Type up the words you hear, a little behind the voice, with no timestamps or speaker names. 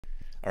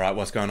Alright,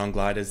 what's going on,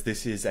 gliders?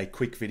 This is a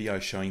quick video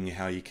showing you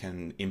how you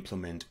can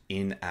implement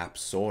in-app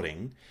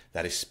sorting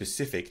that is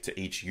specific to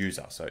each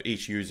user. So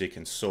each user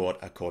can sort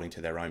according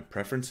to their own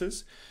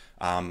preferences.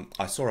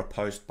 I saw a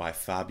post by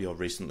Fabio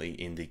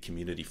recently in the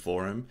community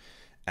forum,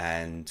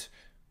 and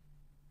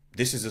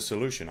this is a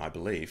solution, I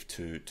believe,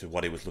 to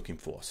what he was looking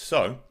for.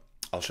 So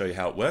I'll show you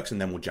how it works and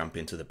then we'll jump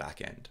into the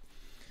back end.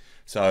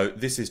 So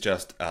this is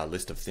just a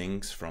list of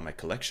things from a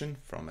collection,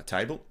 from a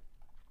table.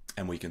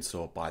 And we can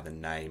sort by the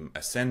name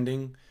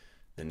ascending,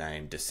 the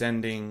name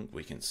descending.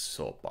 We can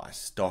sort by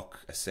stock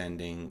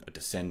ascending or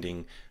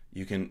descending.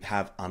 You can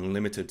have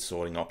unlimited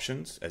sorting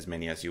options, as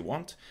many as you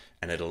want,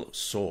 and it'll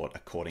sort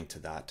according to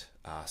that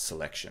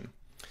selection.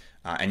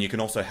 And you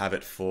can also have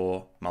it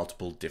for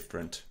multiple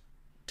different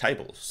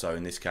tables. So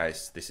in this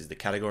case, this is the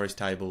categories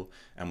table,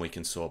 and we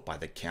can sort by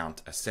the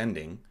count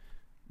ascending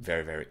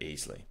very, very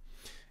easily.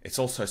 It's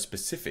also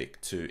specific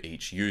to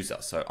each user.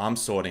 So I'm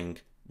sorting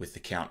with the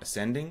count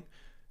ascending,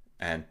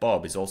 and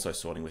Bob is also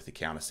sorting with the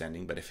count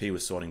ascending, but if he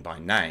was sorting by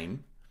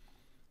name,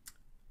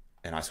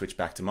 and I switch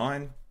back to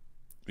mine,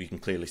 we can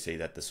clearly see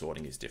that the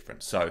sorting is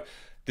different. So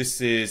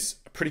this is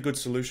a pretty good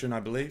solution,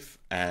 I believe,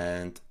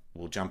 and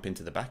we'll jump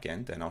into the back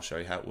end and I'll show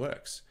you how it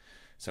works.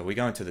 So we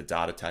go into the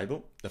data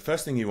table. The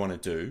first thing you want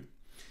to do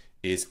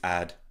is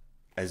add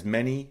as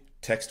many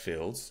text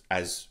fields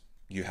as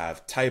you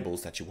have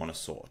tables that you want to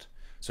sort.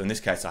 So in this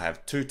case, I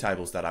have two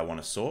tables that I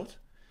want to sort.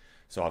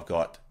 So I've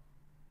got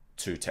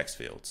two text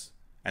fields.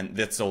 And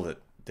that's all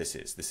that this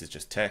is. This is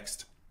just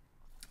text.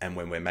 And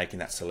when we're making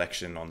that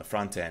selection on the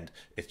front end,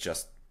 it's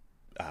just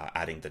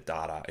adding the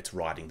data. It's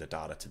writing the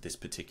data to this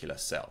particular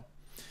cell.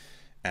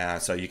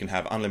 So you can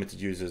have unlimited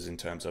users in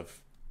terms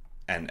of,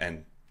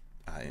 and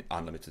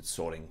unlimited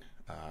sorting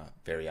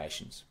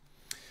variations.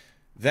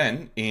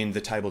 Then in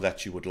the table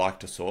that you would like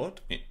to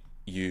sort,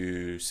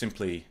 you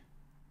simply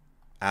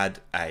add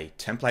a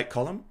template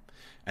column.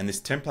 And this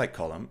template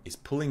column is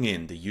pulling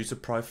in the user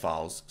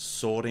profiles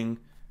sorting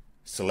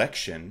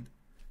selection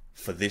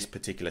for this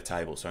particular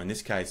table. So in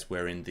this case,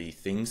 we're in the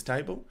things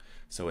table.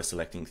 So we're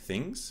selecting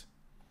things.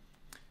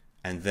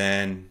 And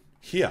then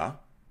here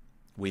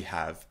we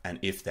have an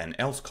if then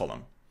else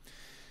column.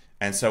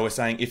 And so we're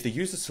saying if the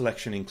user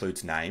selection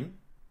includes name,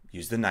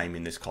 use the name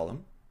in this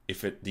column.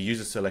 If the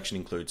user selection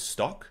includes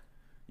stock,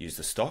 use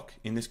the stock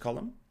in this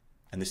column.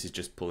 And this is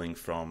just pulling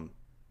from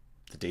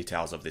the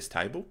details of this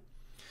table.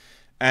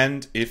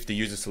 And if the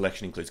user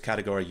selection includes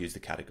category, use the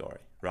category,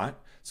 right?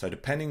 So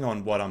depending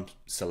on what I'm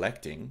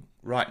selecting,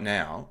 right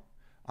now,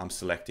 I'm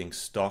selecting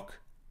stock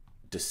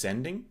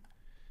descending.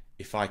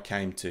 If I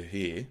came to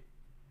here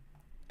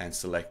and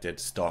selected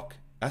stock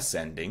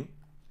ascending,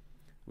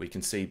 we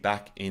can see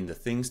back in the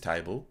things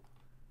table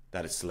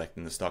that it's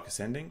selecting the stock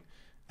ascending,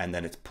 and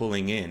then it's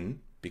pulling in,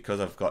 because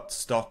I've got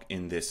stock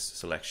in this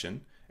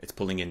selection, it's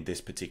pulling in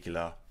this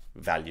particular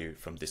value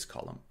from this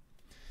column.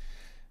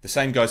 The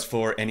same goes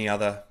for any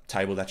other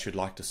table that you'd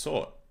like to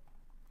sort.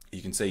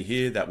 You can see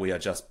here that we are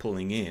just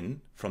pulling in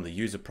from the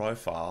user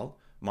profile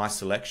my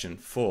selection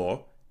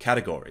for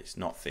categories,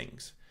 not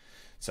things.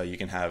 So you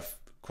can have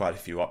quite a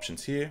few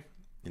options here.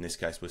 In this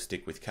case, we'll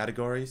stick with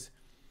categories,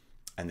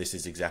 and this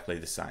is exactly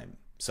the same.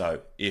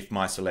 So if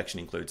my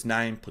selection includes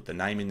name, put the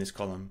name in this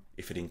column.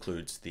 If it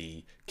includes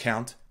the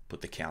count,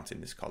 put the count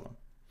in this column.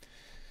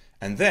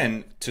 And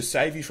then to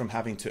save you from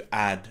having to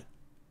add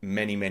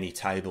many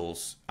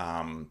tables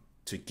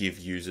to give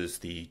users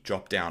the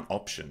drop-down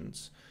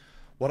options,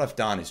 what I've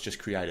done is just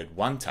created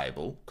one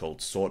table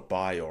called sort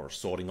by or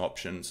sorting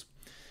options.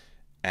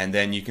 And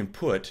then you can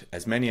put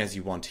as many as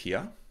you want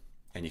here,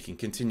 and you can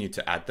continue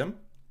to add them.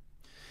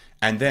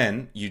 And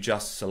then you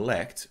just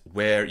select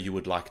where you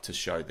would like to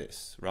show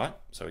this, right?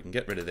 So we can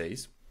get rid of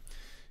these.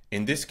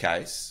 In this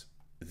case,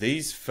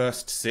 these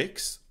first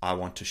 6 I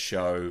want to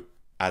show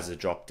as a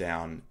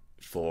drop-down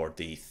for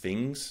the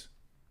things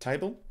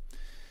table.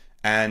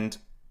 And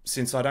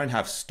since I don't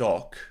have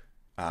stock,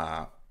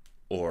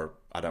 or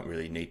I don't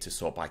really need to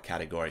sort by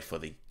category for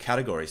the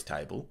categories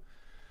table,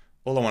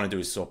 all I want to do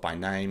is sort by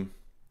name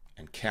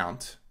and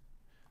count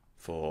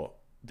for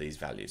these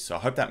values. So I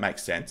hope that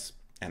makes sense,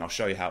 and I'll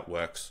show you how it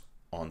works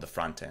on the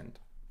front end.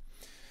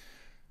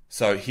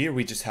 So here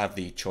we just have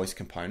the choice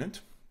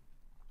component,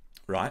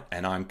 right?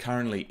 And I'm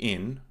currently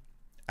in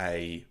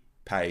a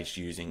page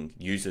using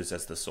users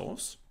as the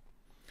source.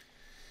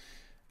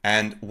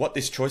 And what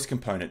this choice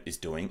component is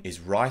doing is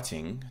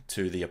writing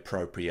to the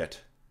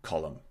appropriate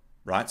column,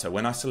 right? So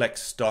when I select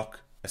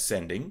stock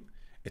ascending,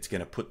 it's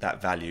going to put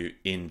that value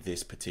in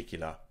this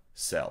particular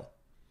cell.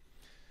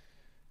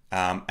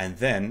 And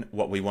then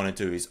what we want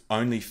to do is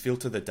only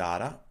filter the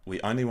data. We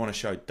only want to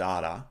show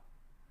data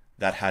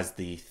that has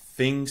the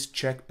things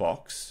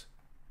checkbox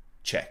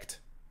checked,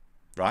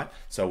 right?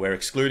 So we're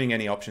excluding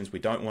any options we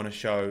don't want to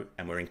show,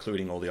 and we're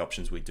including all the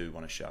options we do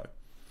want to show.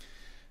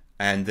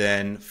 And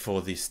then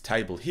for this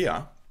table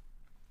here,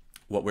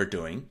 what we're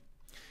doing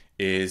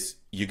is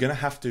you're going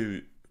to have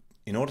to,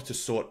 in order to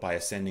sort by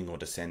ascending or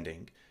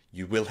descending,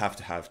 you will have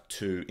to have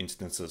 2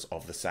 instances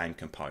of the same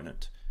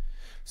component.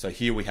 So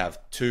here we have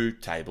 2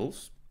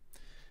 tables,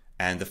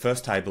 And the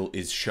first table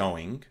is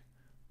showing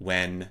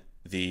when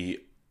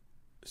the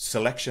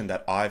selection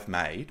that I've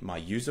made, my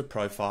user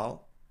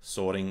profile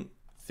sorting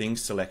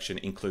things selection,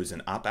 includes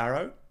an up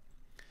arrow,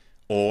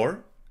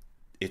 or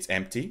it's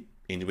empty,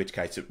 in which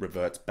case it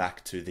reverts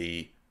back to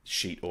the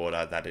sheet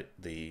order that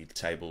the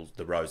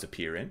rows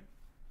appear in.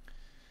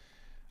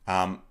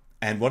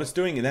 And what it's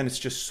doing, and then it's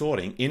just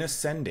sorting in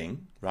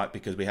ascending, right?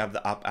 Because we have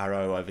the up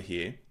arrow over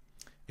here.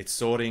 It's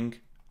sorting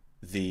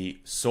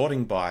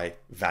by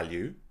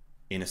value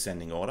in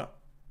ascending order.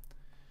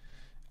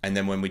 And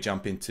then when we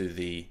jump into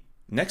the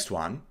next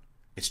one,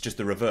 it's just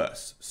the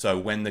reverse. So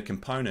when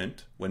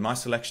my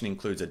selection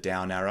includes a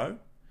down arrow,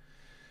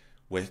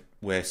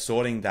 we're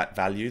sorting that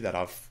value that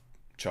I've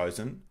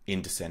chosen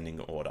in descending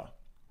order.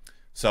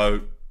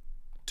 So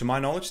to my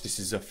knowledge, this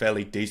is a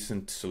fairly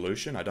decent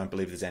solution. I don't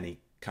believe there's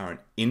any current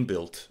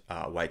inbuilt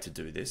way to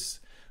do this.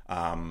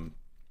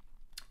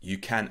 You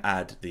can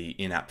add the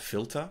in-app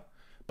filter,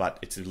 but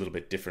it's a little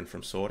bit different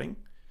from sorting.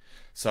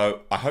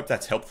 So I hope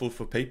that's helpful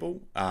for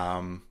people.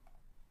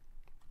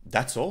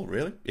 That's all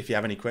really. If you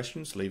have any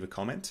questions, leave a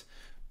comment.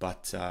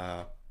 But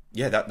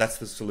yeah, that's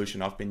the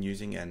solution I've been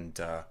using, and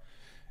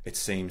it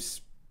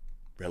seems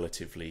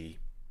relatively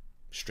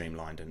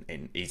streamlined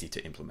and easy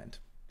to implement.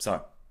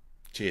 So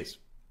cheers.